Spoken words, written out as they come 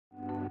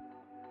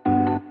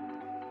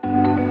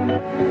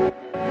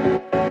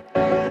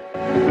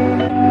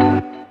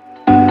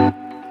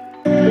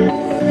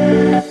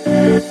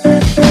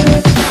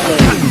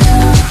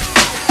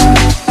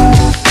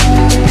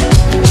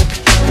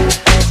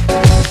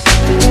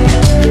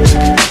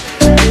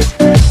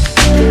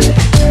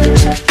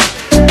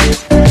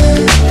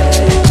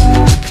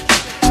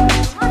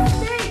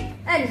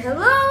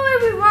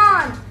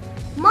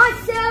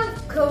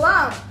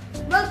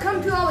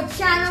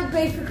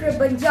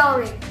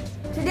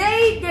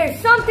Today there's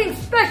something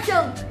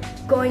special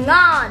going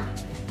on.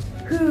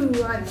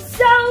 I'm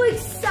so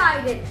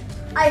excited.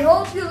 I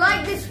hope you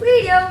like this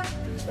video.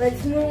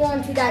 Let's move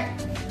on to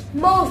that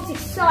most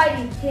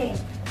exciting thing.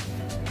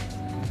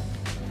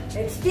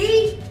 It's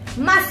the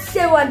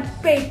massive and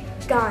big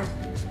gun,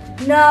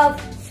 Nerf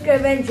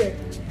SCRAVENGER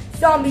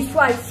Zombie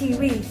Strike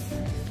series.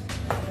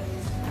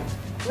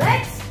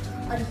 Let's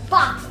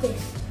unbox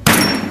this.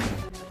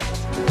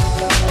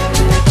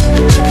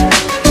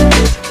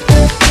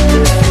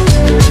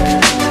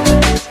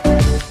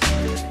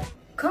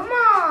 Come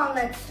on,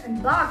 let's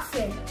unbox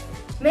it.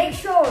 Make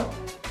sure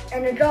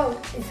an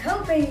adult is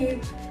helping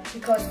you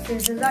because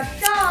this is a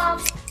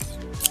shop.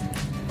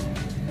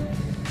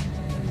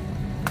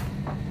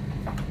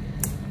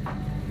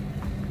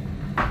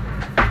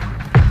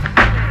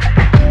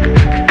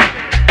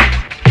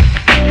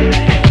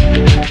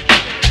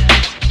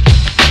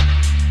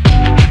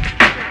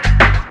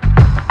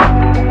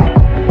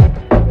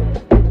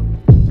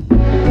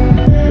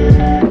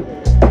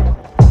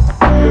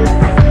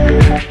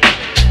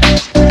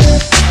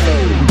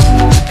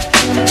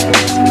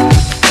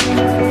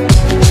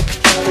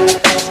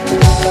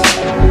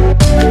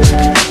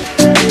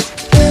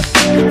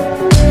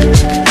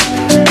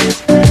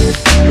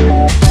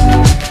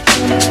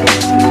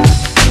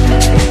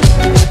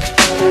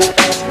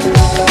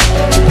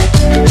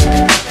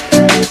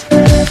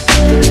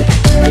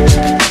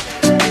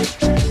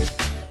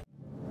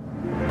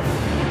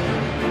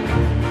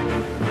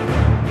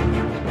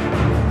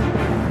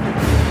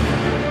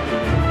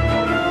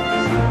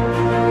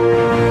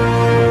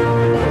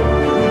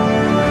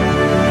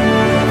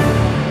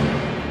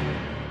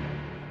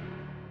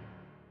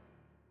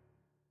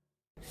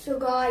 So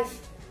guys,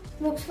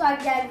 looks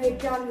like that we're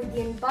done with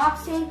the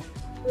unboxing.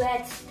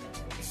 Let's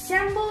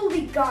assemble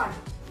the gun.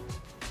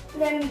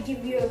 Let me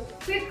give you a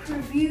quick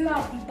review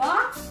of the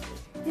box.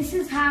 This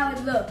is how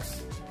it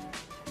looks.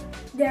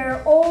 There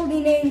are all the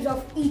names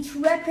of each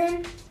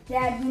weapon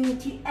that we need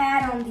to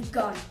add on the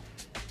gun.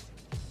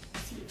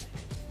 See.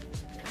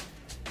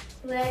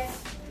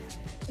 Let's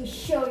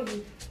show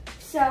you.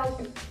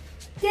 So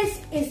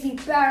this is the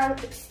barrel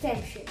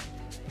extension.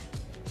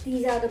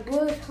 These are the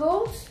bullet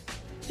holes,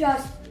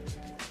 just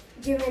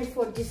given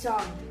for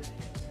design.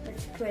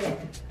 Let's put it.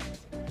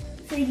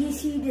 So you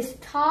see this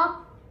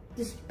top,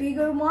 this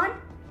bigger one,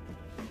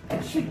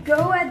 it should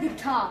go at the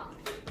top,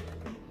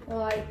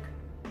 like,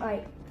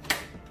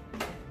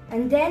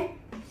 and then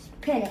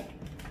spin it.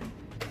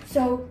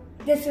 So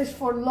this is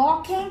for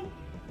locking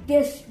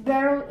this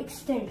barrel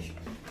extension.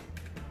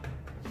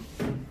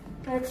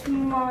 Let's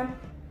move on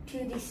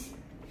to this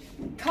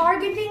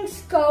targeting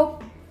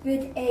scope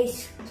with a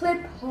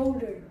clip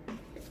holder.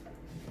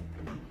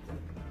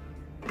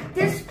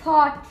 This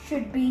part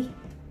should be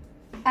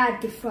at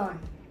the front,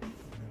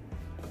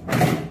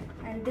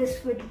 and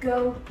this would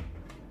go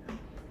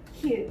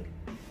here.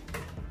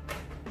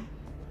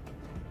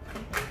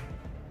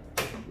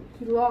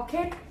 You lock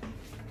it,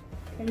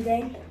 and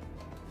then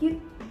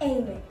you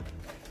aim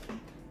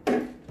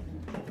it.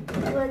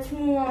 Let's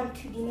move on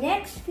to the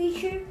next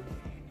feature.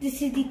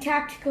 This is the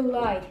tactical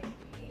light.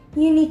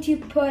 You need to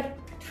put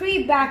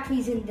 3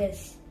 batteries in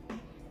this.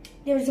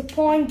 There's a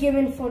point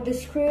given for the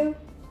screw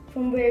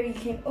from where you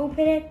can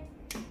open it,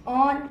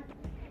 on,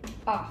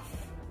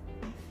 off.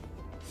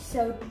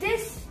 So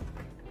this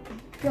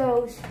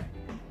goes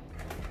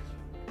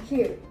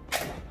here.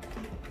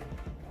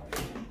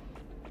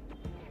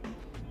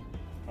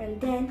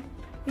 And then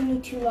you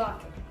need to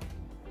lock it.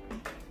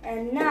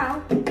 And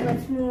now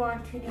let's move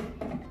on to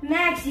the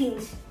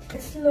magazines.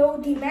 Let's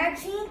load the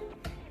magazine.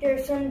 There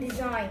are some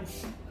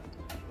designs.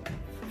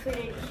 Put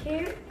it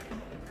here.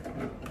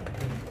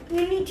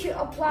 You need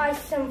to apply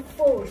some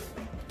force,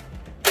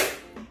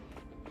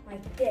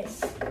 like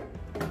this,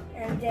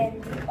 and then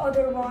the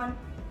other one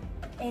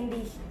in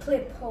the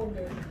clip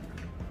holder,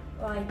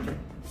 like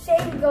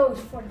same goes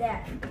for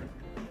that.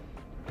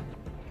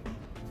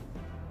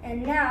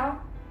 And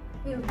now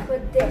we'll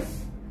put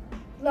this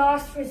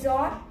last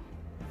resort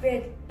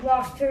with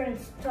blaster and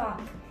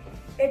stock.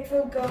 It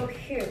will go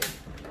here,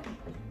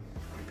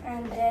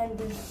 and then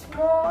the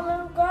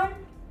smaller gun,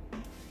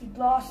 the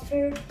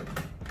blaster,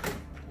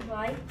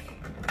 like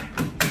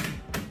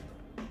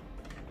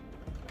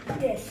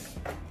this.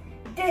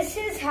 This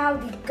is how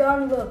the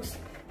gun looks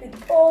with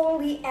all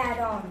the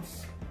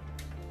add-ons.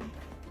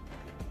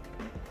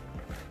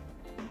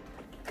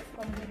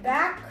 From the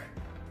back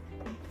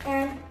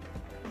and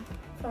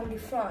from the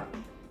front.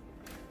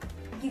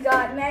 You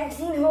got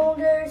magazine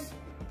holders,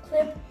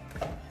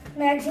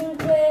 magazine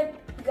clip,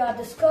 you got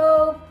the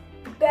scope,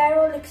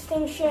 barrel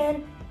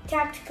extension,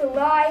 tactical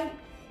light,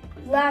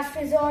 last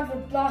resort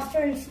with blaster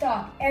and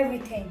stock,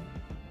 everything.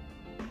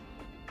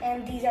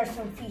 And these are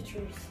some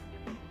features.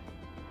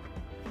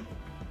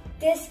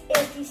 This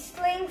is the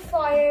sling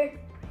fire,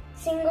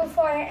 single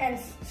fire, and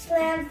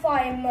slam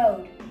fire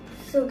mode.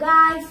 So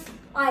guys,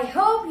 I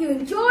hope you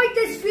enjoyed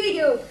this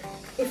video.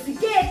 If you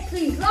did,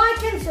 please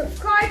like and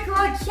subscribe to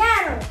our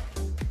channel.